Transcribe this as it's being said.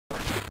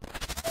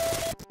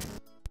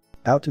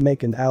How to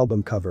make an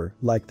album cover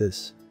like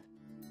this.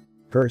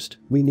 First,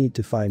 we need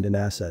to find an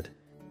asset.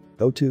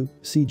 Go to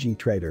CG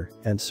Trader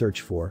and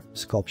search for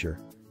sculpture.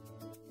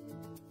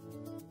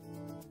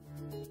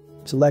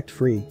 Select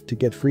free to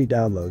get free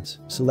downloads.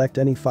 Select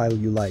any file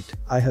you liked.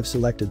 I have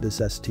selected this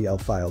STL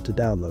file to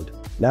download.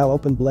 Now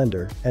open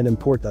Blender and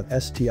import the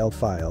STL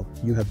file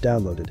you have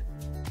downloaded.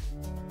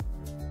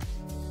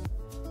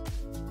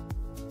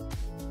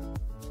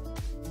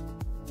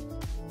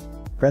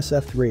 Press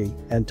F3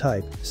 and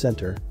type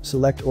center.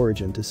 Select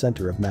origin to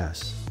center of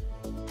mass.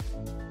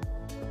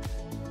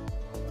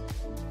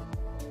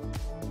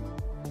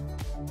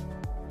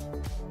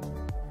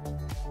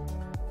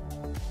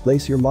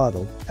 Place your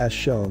model as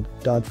shown,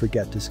 don't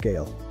forget to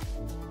scale.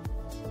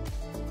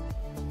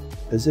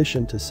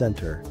 Position to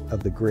center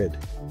of the grid.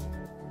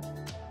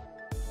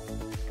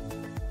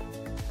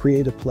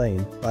 Create a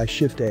plane by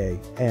Shift A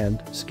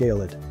and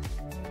scale it.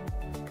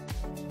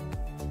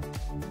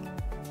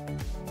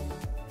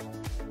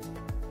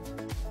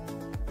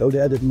 Go to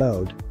Edit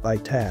Mode by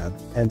Tab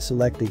and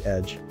select the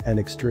edge and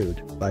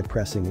extrude by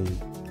pressing E.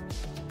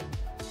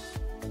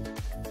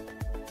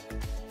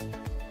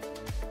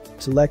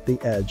 Select the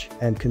edge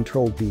and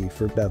Ctrl B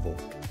for bevel.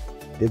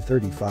 Give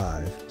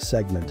 35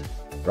 segment.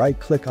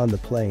 Right-click on the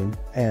plane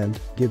and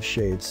give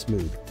shade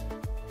smooth.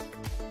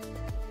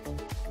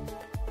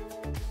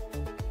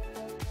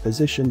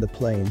 Position the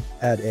plane,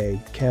 add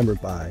a camera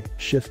by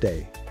Shift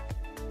A.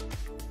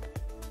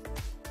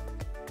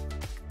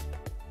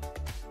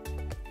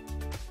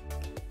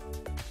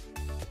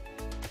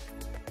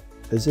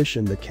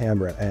 Position the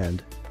camera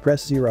and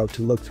press 0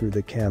 to look through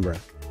the camera.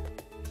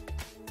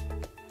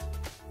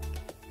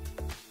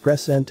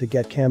 Press N to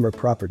get camera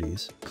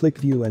properties, click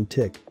View and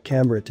tick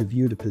Camera to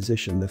view to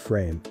position the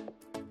frame.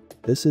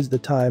 This is the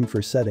time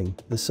for setting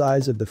the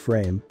size of the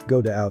frame. Go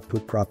to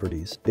Output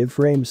Properties. Give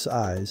frame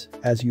size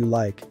as you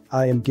like.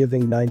 I am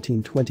giving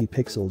 1920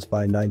 pixels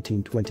by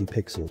 1920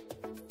 pixels.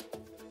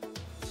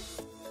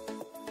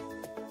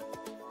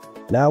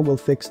 Now we'll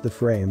fix the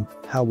frame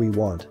how we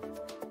want.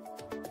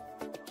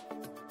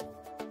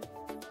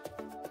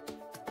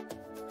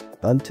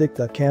 Untick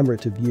the Camera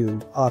to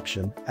View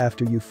option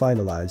after you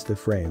finalize the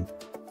frame.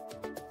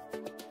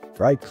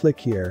 Right-click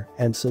here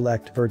and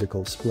select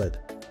Vertical Split.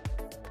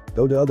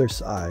 Go to other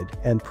side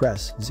and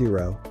press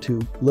 0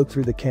 to look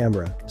through the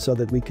camera so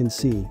that we can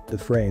see the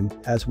frame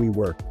as we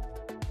work.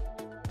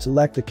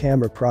 Select the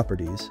camera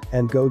properties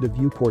and go to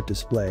Viewport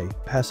Display,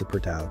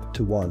 Passport out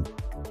to 1.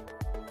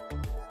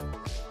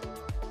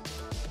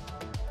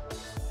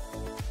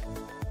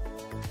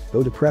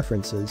 Go to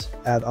Preferences,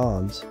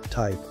 Add-ons,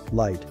 type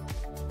Light.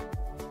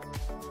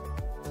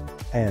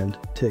 And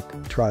tick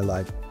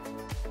Tri-Light.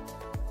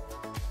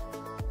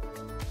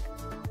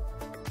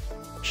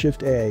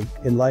 Shift A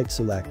in light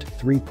select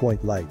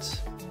 3-point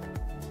lights.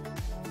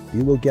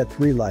 You will get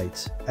 3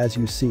 lights as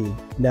you see.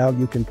 Now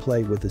you can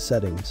play with the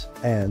settings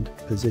and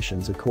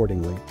positions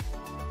accordingly.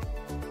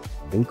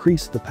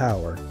 Increase the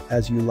power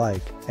as you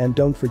like and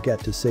don't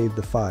forget to save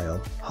the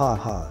file.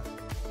 Haha.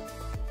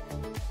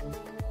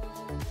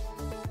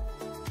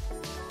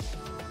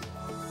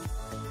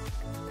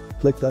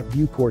 Click the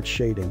Viewport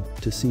Shading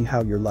to see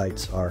how your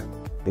lights are.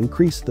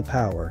 Increase the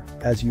power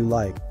as you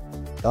like.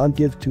 Don't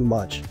give too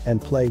much and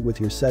play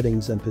with your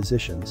settings and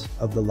positions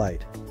of the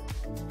light.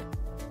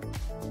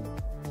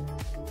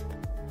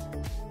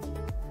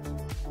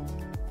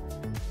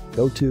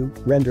 Go to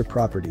Render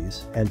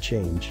Properties and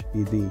change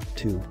EV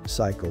to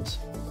Cycles.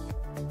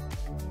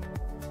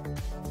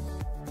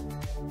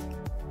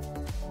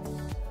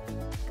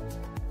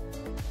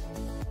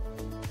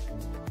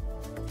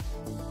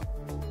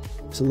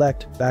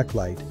 Select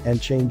Backlight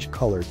and change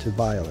color to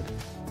violet.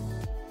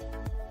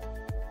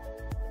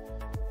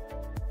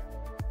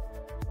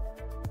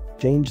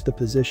 Change the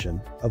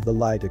position of the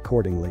light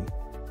accordingly.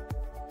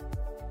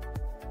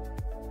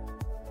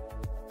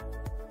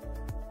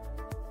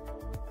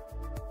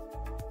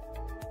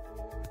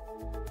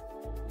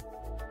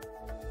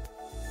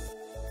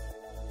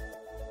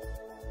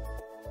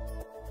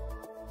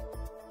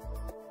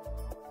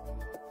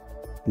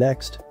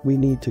 Next, we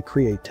need to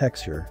create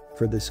texture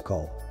for this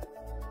call.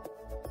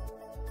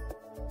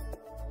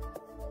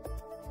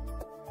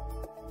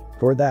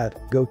 For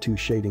that, go to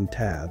Shading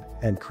tab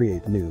and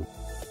create New.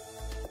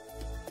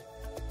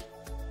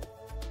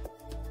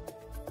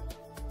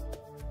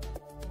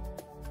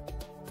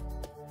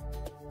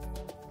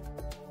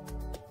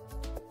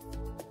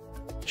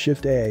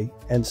 Shift A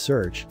and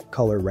search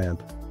Color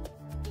Ramp.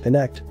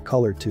 Connect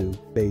Color to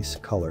Base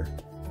Color.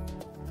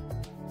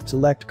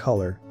 Select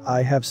color.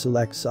 I have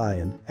select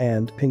cyan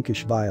and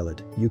pinkish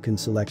violet. You can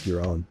select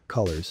your own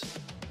colors.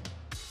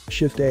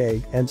 Shift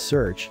A and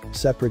search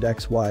Separate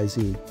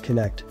XYZ,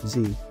 connect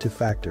Z to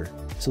Factor.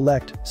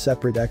 Select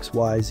Separate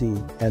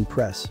XYZ and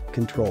press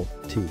Ctrl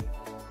T.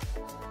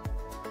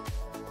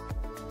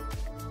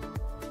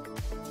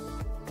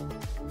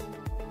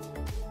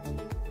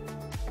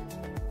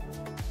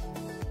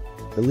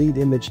 Delete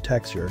image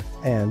texture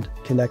and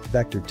connect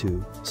vector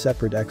to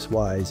Separate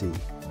XYZ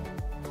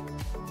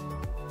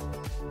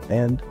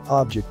and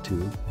object to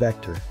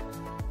vector.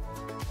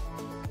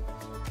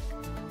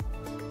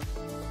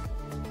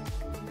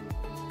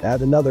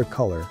 Add another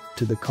color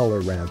to the color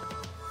ramp.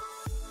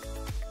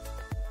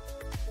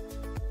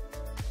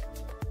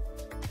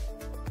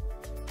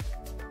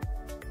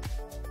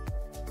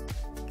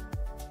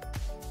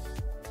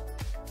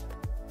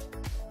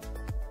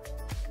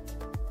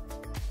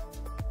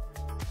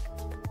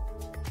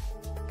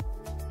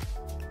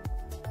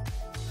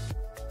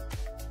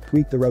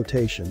 Tweak the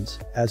rotations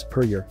as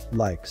per your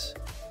likes.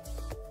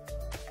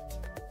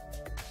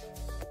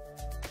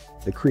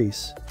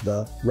 Decrease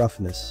the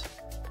roughness.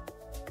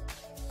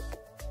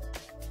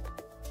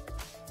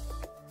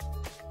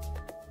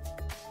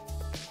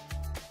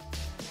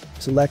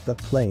 Select the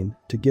plane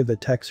to give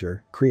it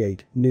texture,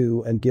 create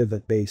new and give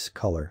it base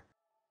color.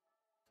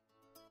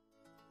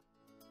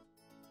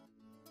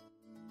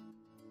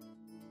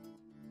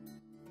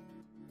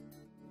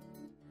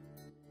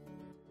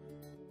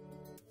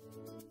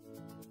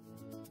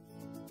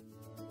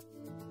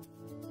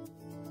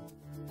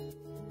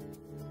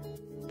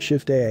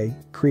 Shift-A,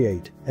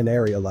 create an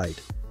area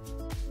light.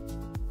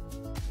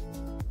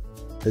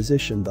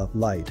 Position the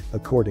light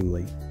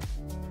accordingly.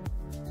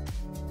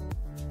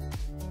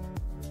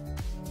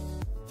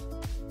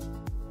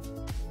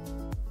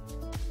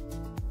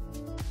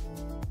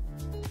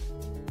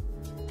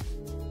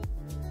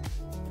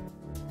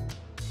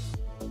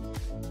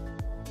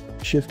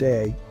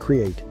 Shift-A,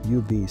 create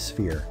UV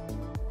sphere.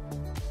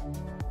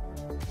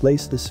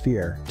 Place the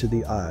sphere to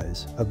the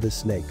eyes of the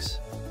snakes.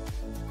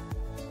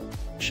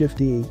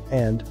 Shift-E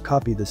and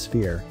copy the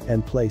sphere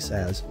and place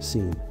as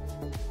seen.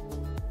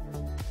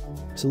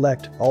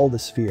 Select all the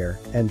sphere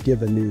and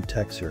give a new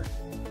texture.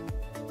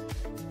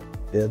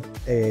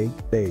 A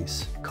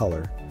base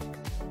color.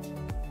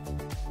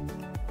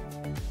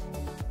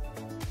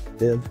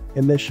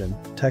 Emission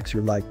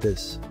texture like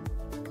this.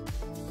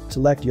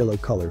 Select yellow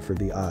color for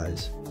the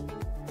eyes.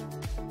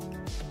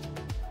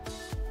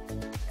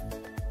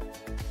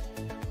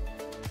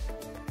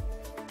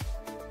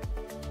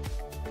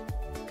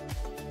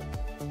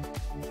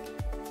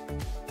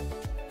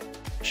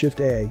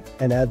 Shift-A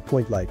and add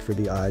point light for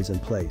the eyes and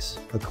place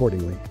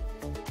accordingly.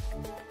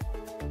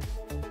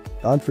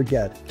 Don't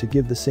forget to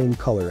give the same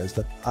color as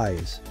the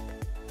eyes.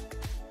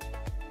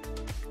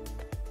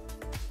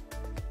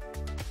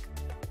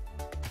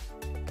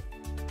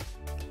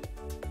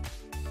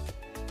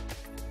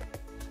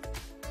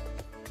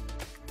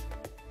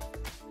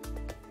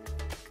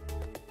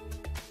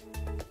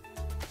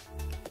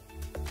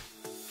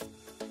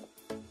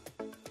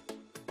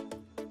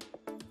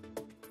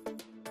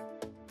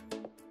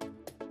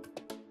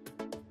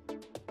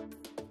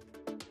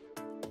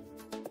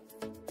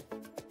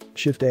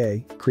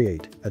 Shift-A,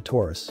 create a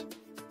torus.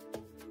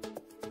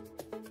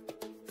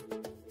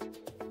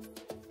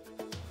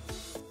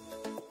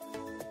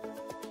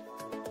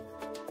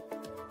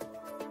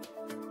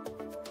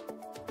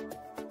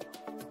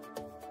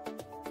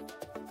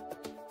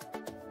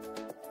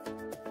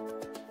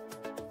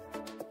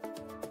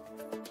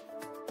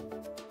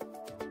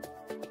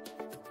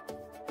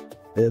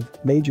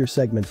 Major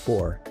segment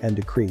 4 and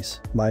decrease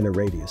minor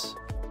radius.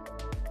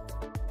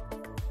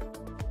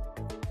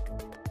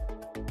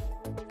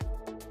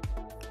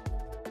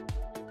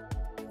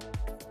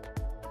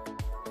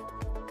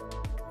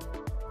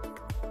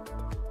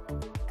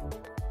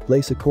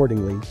 Place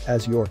accordingly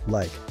as your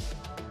like.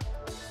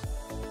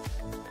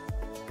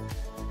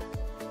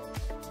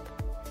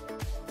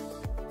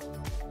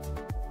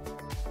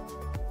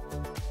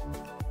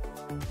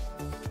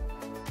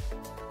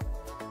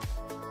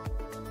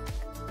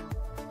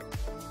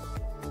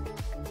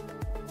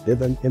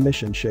 Give an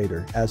emission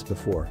shader as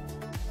before.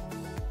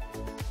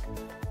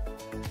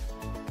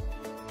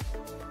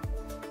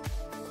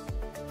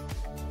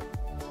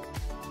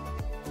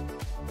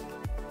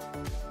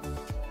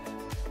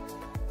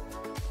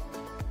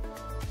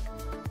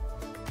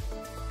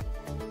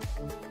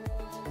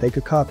 Take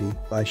a copy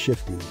by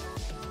Shift-E.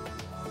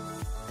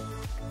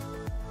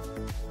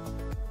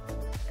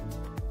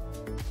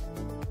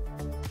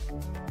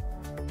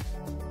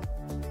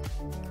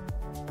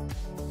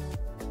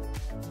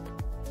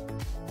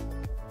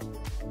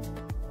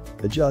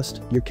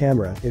 Adjust your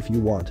camera if you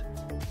want.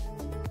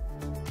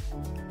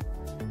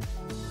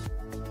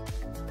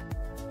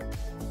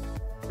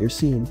 Your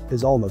scene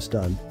is almost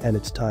done and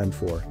it's time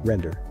for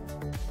render.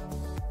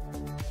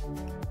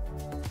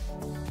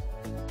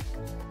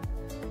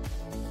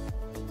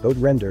 Go to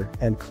render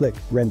and click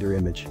render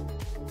image.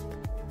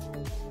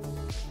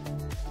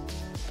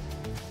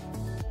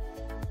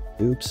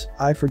 Oops,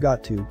 I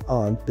forgot to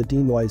on the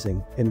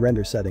denoising in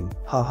render setting.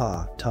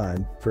 Haha,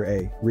 time for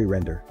a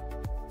re-render.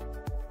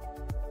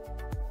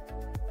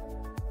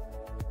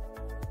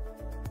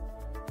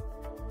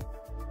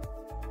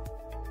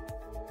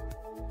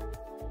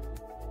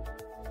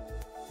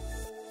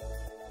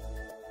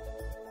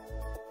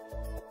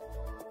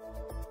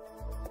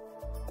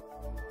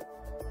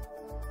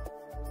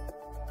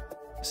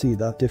 See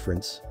the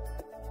difference?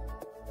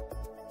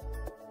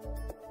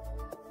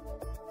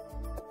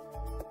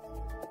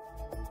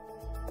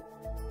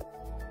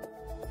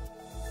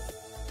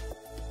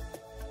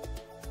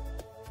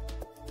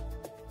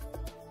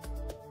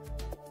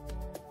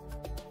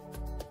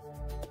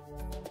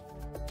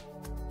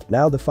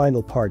 Now the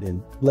final part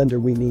in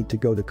Blender, we need to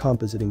go to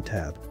Compositing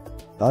tab.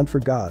 Don't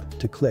forget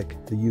to click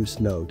the Use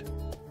node.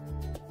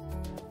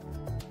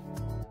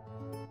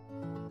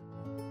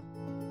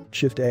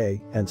 Shift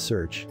A and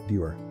search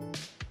Viewer.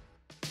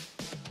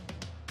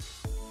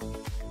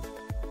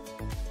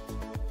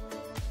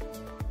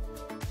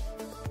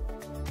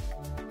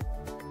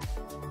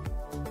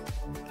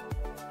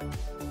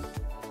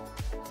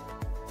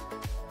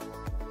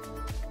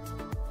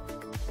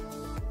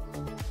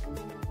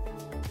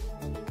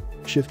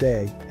 Shift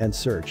A and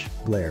search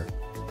Glare.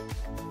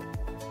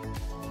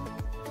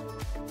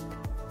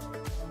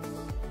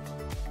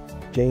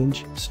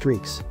 Change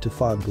streaks to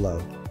fog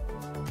glow.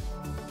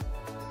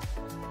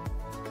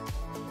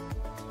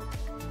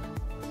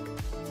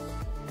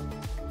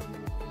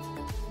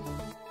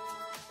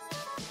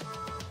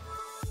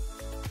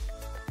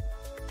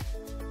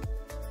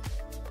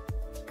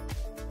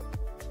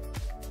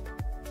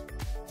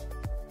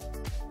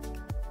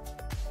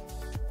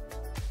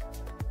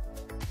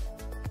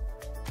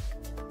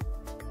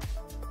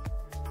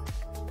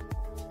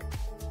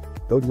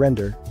 Go to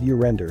Render, View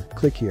Render,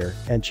 click here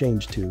and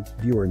change to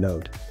Viewer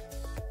node.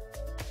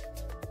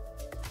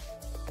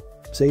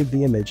 Save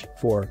the image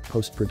for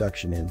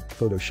post-production in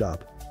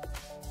Photoshop.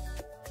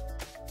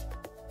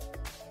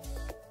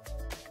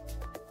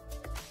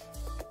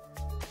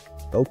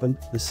 Open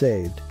the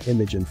saved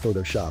image in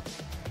Photoshop.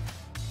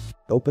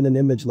 Open an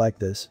image like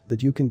this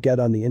that you can get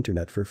on the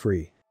internet for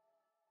free.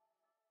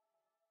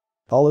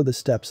 Follow the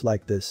steps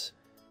like this.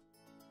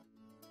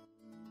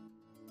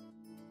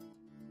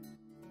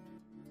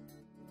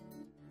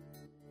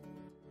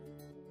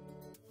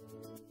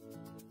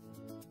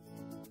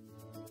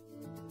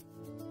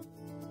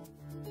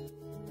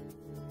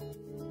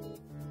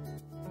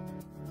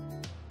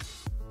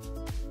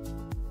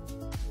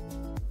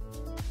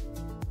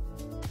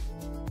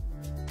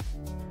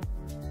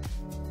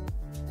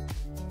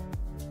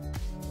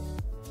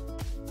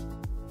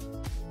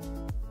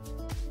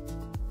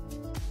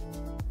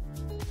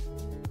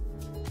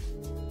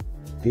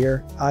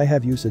 Here, I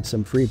have used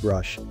some free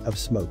brush of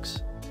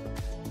smokes.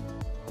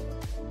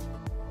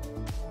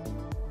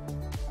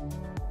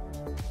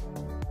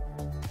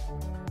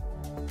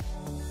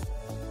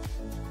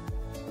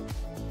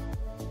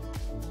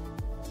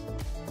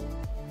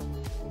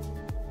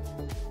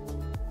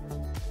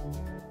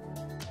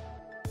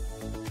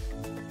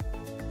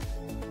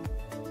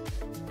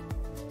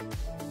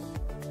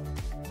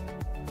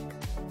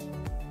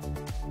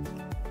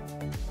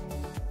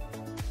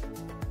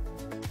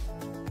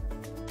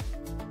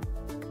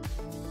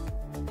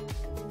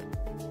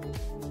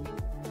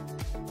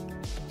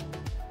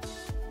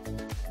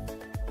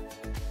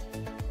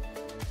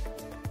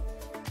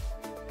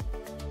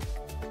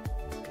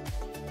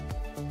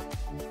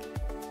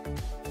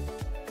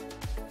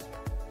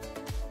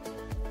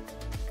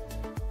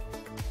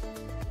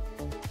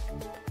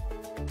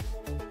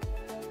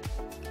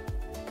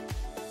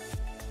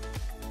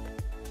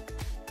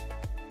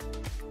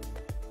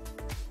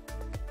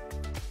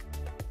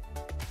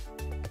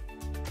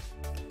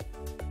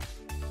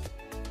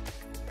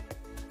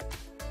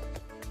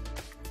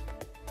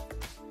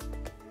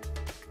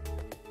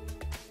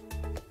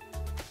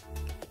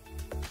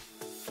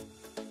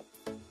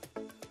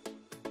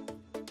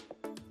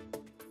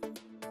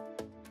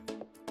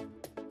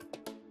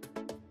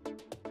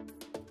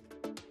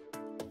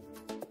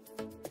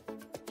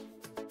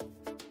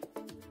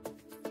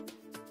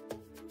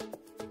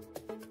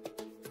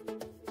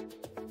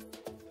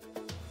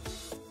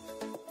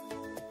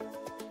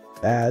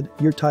 Add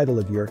your title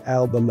of your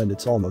album and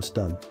it's almost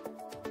done.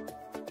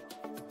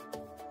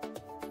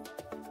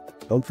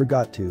 Don't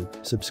forget to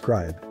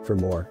subscribe for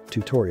more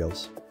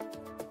tutorials.